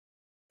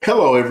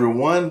Hello,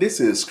 everyone. This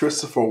is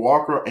Christopher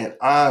Walker, and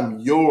I'm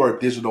your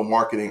digital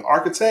marketing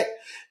architect.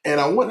 And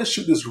I want to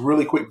shoot this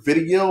really quick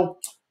video.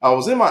 I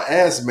was in my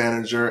ads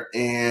manager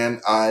and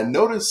I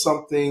noticed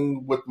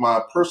something with my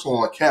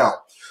personal account.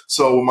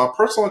 So, with my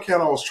personal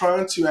account, I was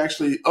trying to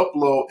actually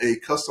upload a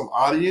custom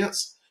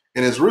audience,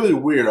 and it's really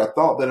weird. I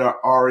thought that I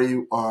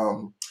already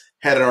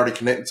had it already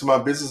connected to my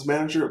business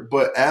manager,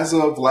 but as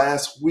of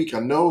last week,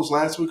 I know it was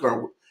last week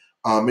or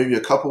maybe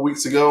a couple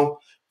weeks ago.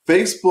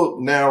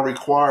 Facebook now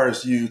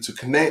requires you to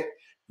connect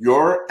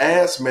your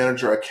ads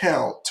manager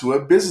account to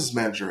a business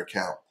manager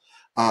account.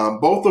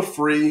 Both are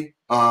free,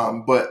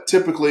 but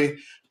typically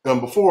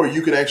before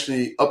you could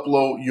actually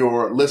upload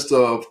your list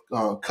of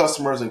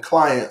customers and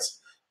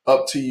clients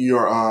up to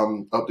your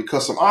up to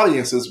custom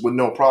audiences with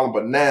no problem.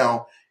 But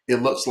now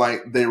it looks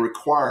like they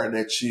require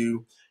that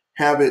you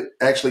have it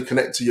actually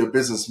connect to your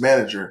business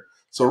manager.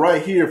 So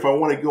right here, if I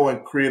want to go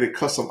and create a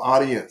custom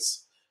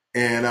audience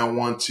and I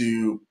want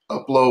to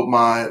upload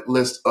my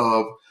list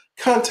of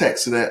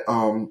contacts to that,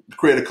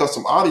 create a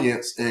custom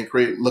audience and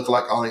create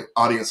lookalike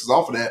audiences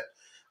off of that,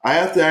 I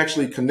have to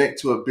actually connect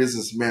to a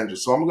business manager.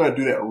 So I'm going to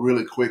do that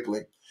really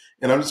quickly.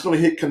 And I'm just going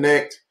to hit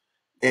connect.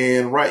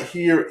 And right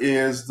here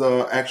is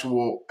the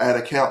actual ad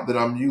account that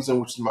I'm using,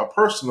 which is my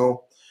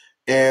personal.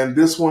 And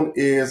this one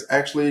is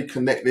actually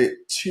connected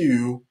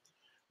to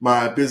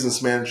my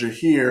business manager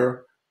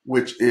here,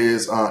 which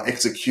is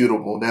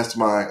executable. That's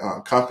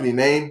my company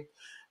name.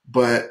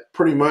 But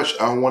pretty much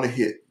I want to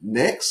hit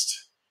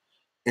next.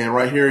 And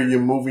right here, you're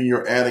moving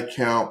your ad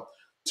account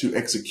to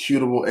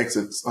executable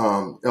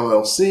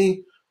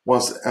LLC.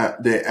 Once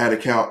the ad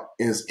account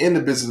is in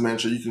the business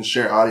manager, you can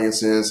share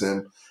audiences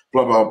and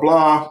blah, blah,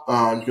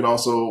 blah. You can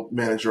also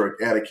manage your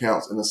ad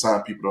accounts and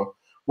assign people to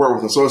work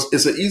with them. So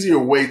it's an easier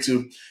way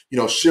to,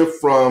 shift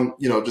from,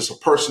 just a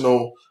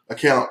personal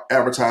account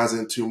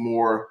advertising to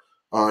more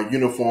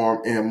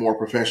uniform and more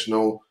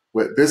professional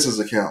with business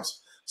accounts.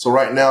 So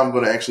right now I'm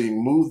going to actually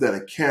move that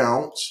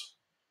account.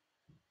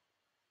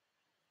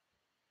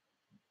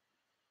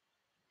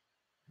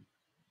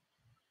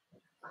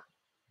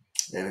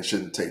 And it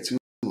shouldn't take too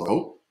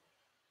long.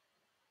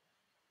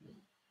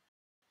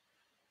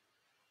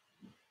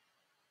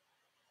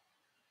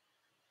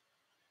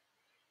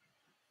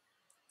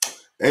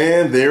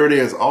 And there it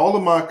is. All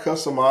of my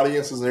custom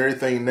audiences and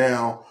everything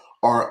now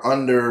are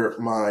under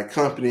my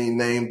company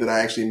name that I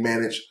actually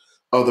manage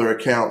other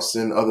accounts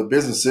and other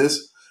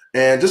businesses.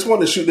 And just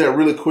wanted to shoot that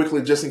really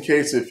quickly, just in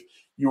case if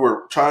you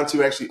were trying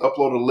to actually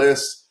upload a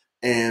list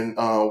and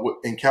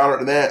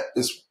encountered that.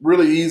 It's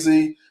really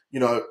easy.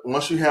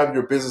 Once you have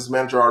your business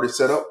manager already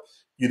set up,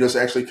 you just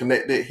actually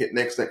connect it, hit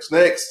next, next,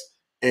 next,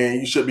 and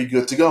you should be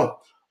good to go.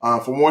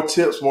 For more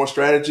tips, more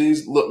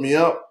strategies, look me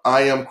up.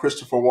 I am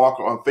Christopher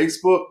Walker on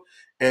Facebook.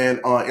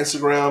 And on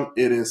Instagram,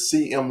 it is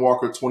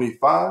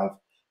CMWalker25.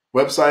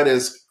 Website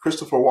is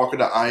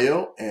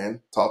christopherwalker.io,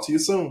 and talk to you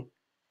soon.